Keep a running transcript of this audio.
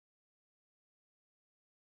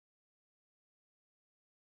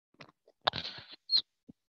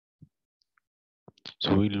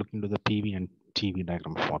So we'll look into the PV and TV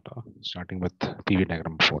diagram of water, starting with PV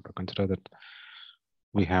diagram of water. Consider that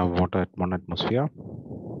we have water at 1 atmosphere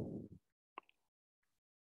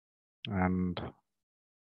and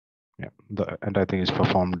the entire thing is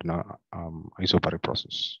performed in a isobaric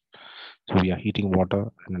process. So we are heating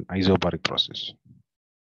water in an isobaric process.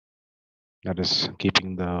 That is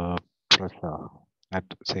keeping the pressure at,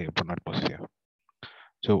 say, 1 atmosphere.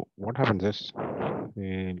 So what happens is,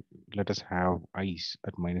 let us have ice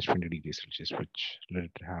at minus 20 degrees Celsius, which let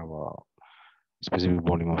it have a specific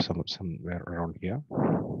volume of somewhere around here.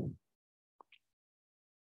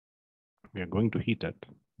 We are going to heat it.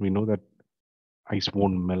 We know that ice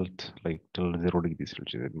won't melt like till 0 degrees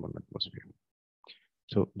Celsius in 1 atmosphere.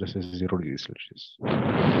 So this is 0 degrees Celsius.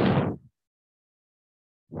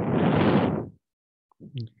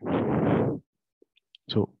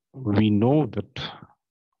 So we know that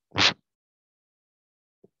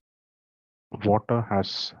water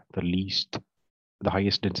has the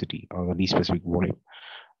highest density or the least specific volume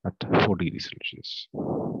at 4 degrees Celsius.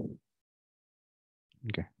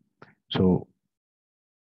 Okay, so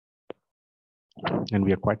and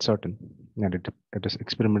we are quite certain that it is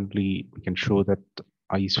experimentally we can show that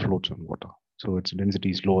ice floats on water. So its density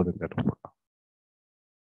is lower than that of water.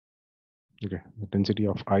 Okay, the density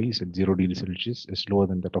of ice at 0 degrees Celsius is lower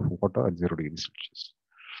than that of water at 0 degrees Celsius.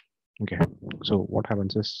 Okay, so what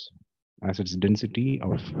happens is, as its density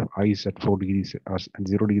of ice at 4 degrees at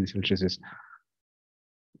 0 degrees Celsius is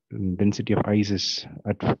density of ice is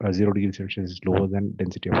at 0 degrees Celsius is lower than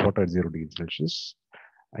density of water at 0 degrees Celsius,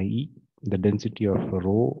 i.e. the density of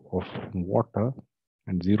rho of water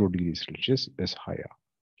at 0 degrees Celsius is higher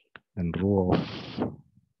than rho of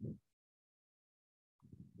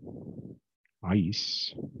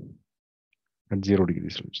ice at 0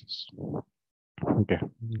 degrees Celsius. Okay,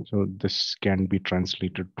 so this can be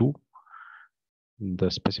translated to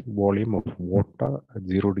the specific volume of water at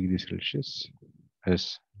 0 degrees Celsius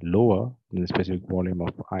is lower than the specific volume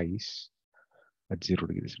of ice at 0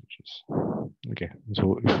 degrees Celsius. Okay,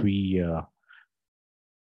 so if we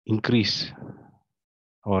increase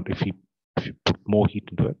or if we put more heat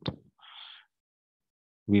into it,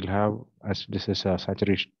 we'll have, as this is a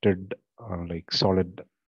saturated like solid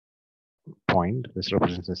point, this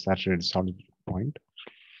represents a saturated solid point,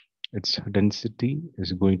 its density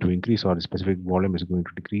is going to increase or the specific volume is going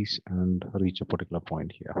to decrease and reach a particular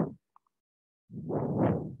point here.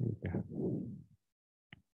 Okay.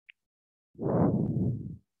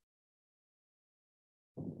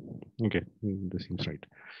 Okay, this seems right.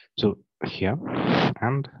 So here,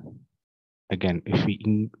 and again, if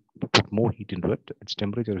we put more heat into it, its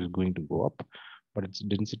temperature is going to go up, but its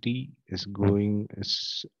density is going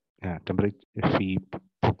temperature. If we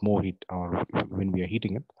put more heat, or when we are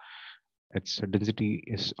heating it, its density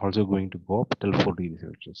is also going to go up till 4 degrees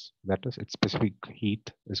Celsius. That is, its specific heat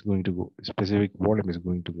is going to go, specific volume is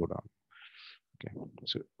going to go down. Okay,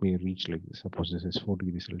 so we reach like this. Suppose this is 4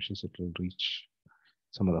 degrees Celsius, it will reach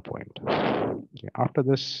some other point. Okay, after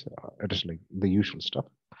this, it is like the usual stuff.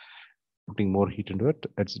 Putting more heat into it,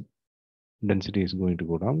 its density is going to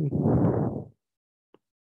go down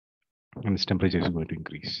and its temperature is going to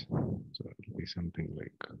increase. So it will be something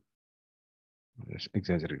like, just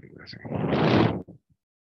exaggerating this. Okay.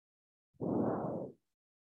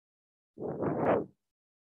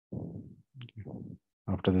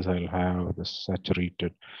 After this, I'll have the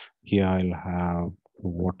saturated. Here I'll have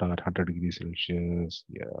water at 100 degrees Celsius.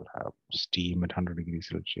 Here I'll have steam at 100 degrees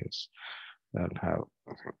Celsius. I'll have,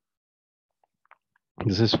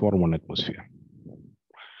 this is for 1 atmosphere.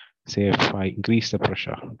 Say if I increase the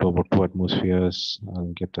pressure to about 2 atmospheres,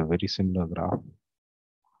 I'll get a very similar graph.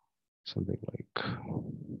 Something like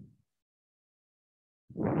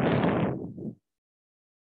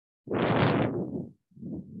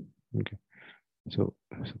okay. So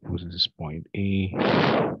suppose this is point A,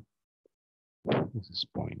 this is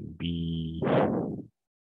point B,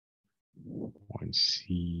 point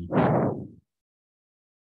C,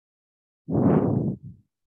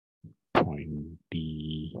 point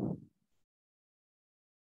D,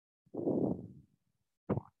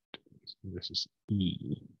 this is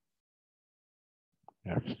E,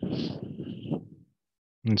 F,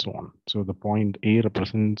 and so on. So the point A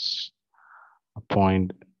represents a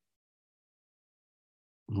point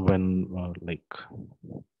when like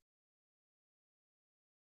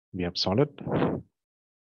we have solid.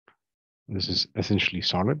 This is essentially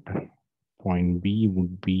solid. Point B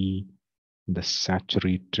would be the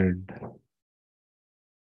saturated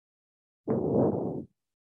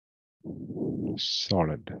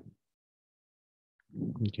solid.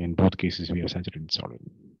 Okay, in both cases we have saturated solid.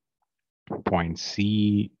 Point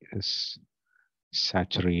C is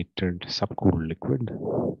saturated subcooled liquid.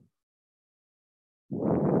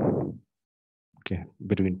 Okay,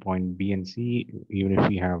 between point B and C, even if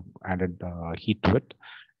we have added heat to it,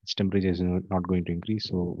 its temperature is not going to increase.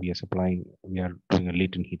 So we are doing a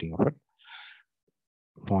latent heating of it.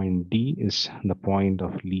 Point D is the point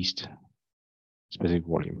of least specific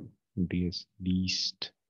volume. D is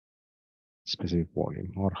least specific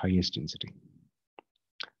volume or highest density.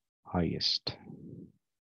 Highest.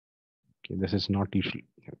 Okay, this is not usually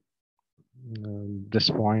this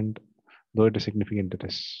point, though it is significant, it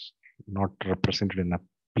is not represented in a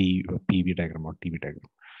PV diagram or TV diagram.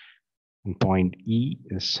 And point E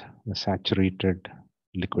is the saturated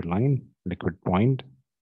liquid line, liquid point,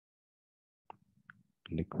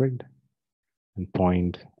 liquid, and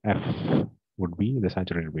point F would be the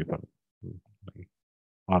saturated vapor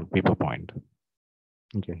or vapor point.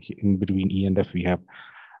 Okay, in between E and F, we have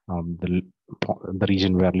the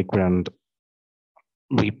region where liquid and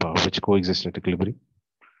vapor which coexist at equilibrium.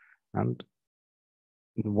 And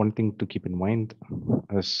one thing to keep in mind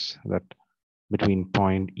is that between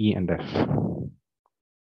point E and F,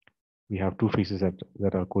 we have two phases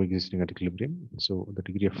that are coexisting at equilibrium. So the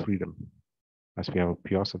degree of freedom, as we have a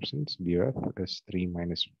pure substance, BF is 3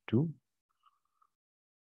 minus 2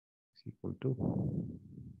 is equal to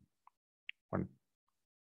 1.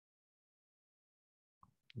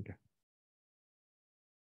 Okay.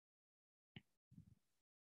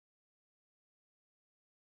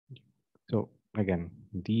 So again,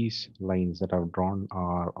 these lines that I've drawn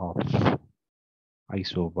are of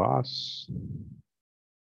isobars.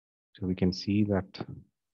 So we can see that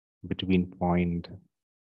between point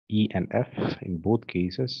E and F, in both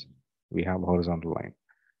cases, we have a horizontal line.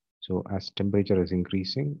 So as temperature is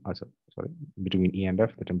increasing, between E and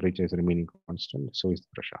F, the temperature is remaining constant, so is the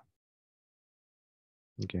pressure.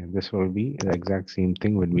 Okay, this will be the exact same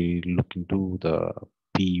thing when we look into the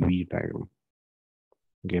PV diagram.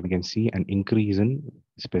 Okay, we can see an increase in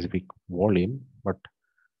specific volume, but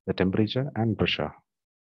the temperature and pressure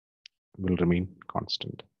will remain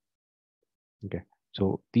constant. Okay,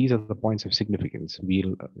 so these are the points of significance.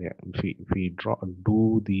 We'll if we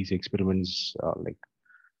do these experiments like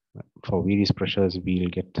for various pressures, we'll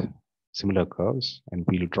get similar curves, and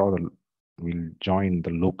we'll join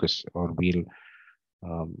the locus, or we'll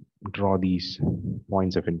draw these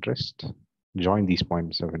points of interest, join these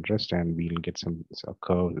points of interest, and we'll get a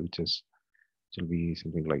curve which will be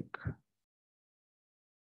something like,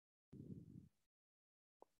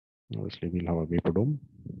 obviously we'll have a vapor dome,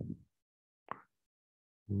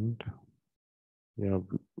 and yeah,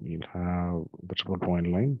 we'll have the triple point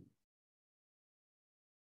line.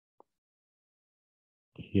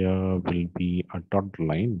 Here will be a dotted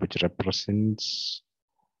line which represents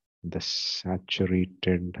the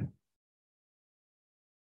saturated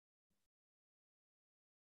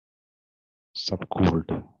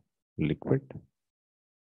subcooled liquid,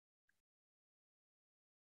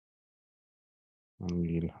 and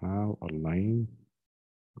we'll have a line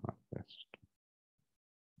like this.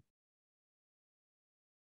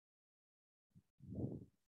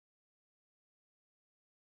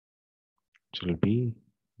 It will be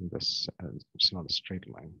this. It's not a straight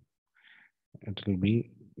line. It will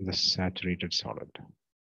be the saturated solid.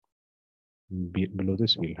 Below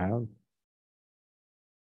this, we'll have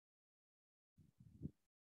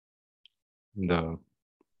the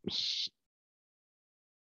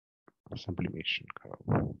sublimation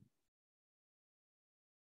curve.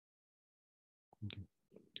 Okay.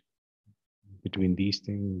 Between these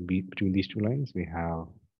two lines, we have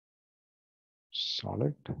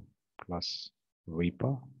solid plus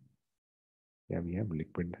vapor. Yeah, we have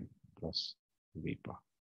liquid plus vapor.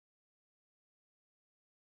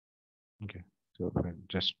 Okay, so if I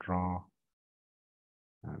just draw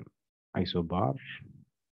an isobar,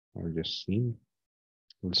 I'll just see.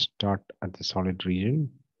 We'll start at the solid region,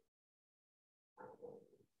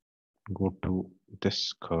 go to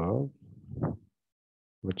this curve,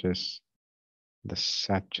 which is the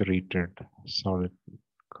saturated solid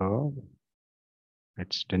curve.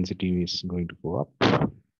 Its density is going to go up.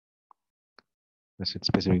 Its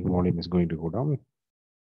specific volume is going to go down.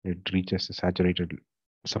 It reaches the saturated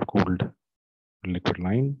subcooled liquid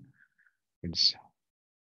line. Its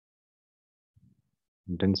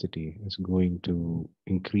density is going to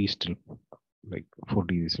increase to like 40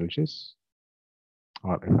 degrees Celsius.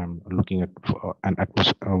 Or if I'm looking at an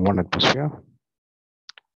atmosphere, 1 atmosphere,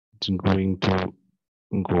 it's going to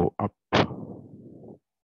go up.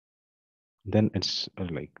 Then it's if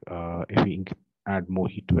we add more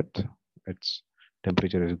heat to it, its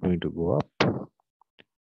temperature is going to go up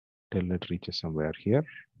till it reaches somewhere here.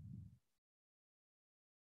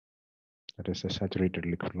 That is a saturated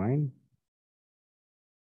liquid line.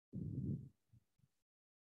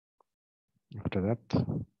 After that,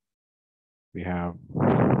 we have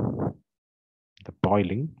the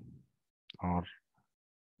boiling, or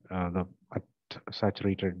the at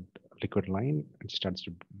saturated liquid line, it starts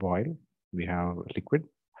to boil. We have liquid.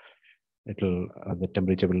 It'll the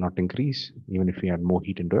temperature will not increase even if we add more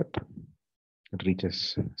heat into it. It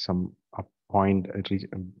reaches a point.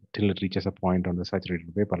 Till it reaches a point on the saturated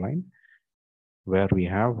vapor line, where we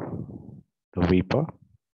have the vapor.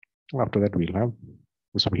 After that, we'll have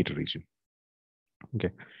the superheated region.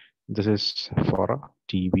 Okay, this is for a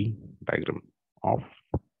TV diagram of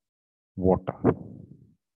water.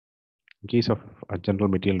 In case of a general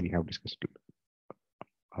material, we have discussed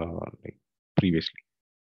like previously.